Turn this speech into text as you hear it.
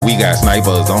We got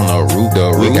snipers on the roof.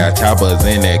 We got choppers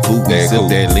in that coupe. We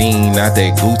sip that lean, not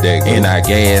that goose. And our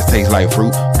gas tastes like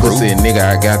fruit. Pussy nigga,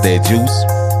 I got that juice.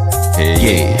 Hey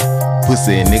yeah.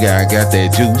 Pussy nigga, I got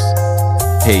that juice.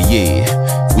 Hey yeah.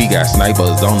 We got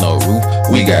snipers on the roof.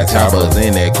 We got choppers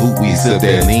in that coupe. We sip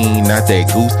that lean, not that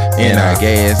goose. And our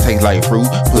gas tastes like fruit.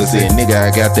 Pussy nigga,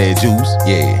 I got that juice.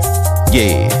 Yeah.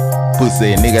 Yeah.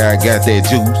 Pussy nigga, I got that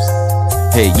juice.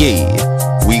 Hey yeah.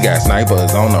 We got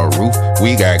snipers on the roof.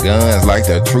 We got guns like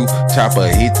the truth. Chopper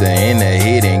hit you in the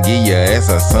head and give your ass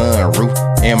a sunroof.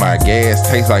 And my gas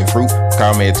tastes like fruit.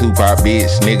 Call me a Tupac bitch,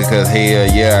 nigga, cause hell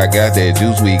yeah, I got that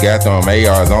juice. We got them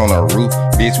ARs on the roof.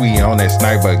 Bitch, we on that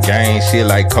sniper gang, shit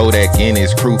like Kodak and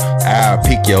his crew. I'll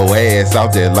pick your ass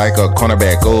out there like a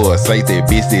cornerback or a safety.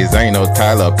 Bitch, this ain't no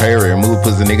Tyler Perry. Move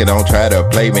pussy nigga, don't try to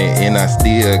play me. And I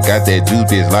still got that juice,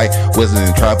 bitch, like Western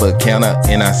Tropicana.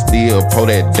 And I still pour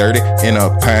that dirty in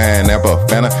a pineapple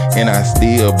Fanta. And I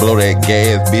still blow that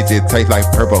gas, bitch, it tastes like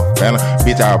purple Fanta.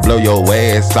 Bitch, I'll blow your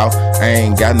ass off. I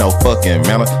ain't got no fucking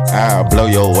manners. I'll blow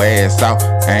your ass out.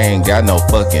 I ain't got no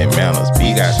fucking manners.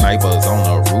 We got snipers on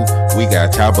the roof. We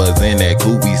got choppers in that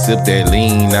coupe. We sip that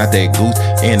lean, not that goose.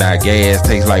 And our gas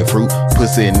tastes like fruit.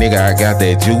 Pussy nigga, I got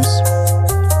that juice.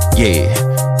 Yeah.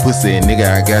 Pussy nigga,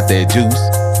 I got that juice.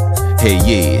 Hey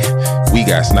yeah. We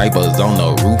got snipers on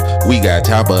the roof. We got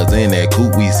choppers in that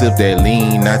coupe. We sip that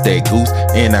lean, not that goose.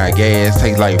 And our gas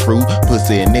tastes like fruit.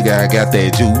 Pussy nigga, I got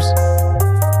that juice.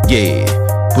 Yeah.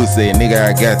 Pussy nigga,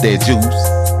 I got that juice.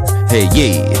 Hey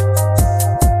yeah.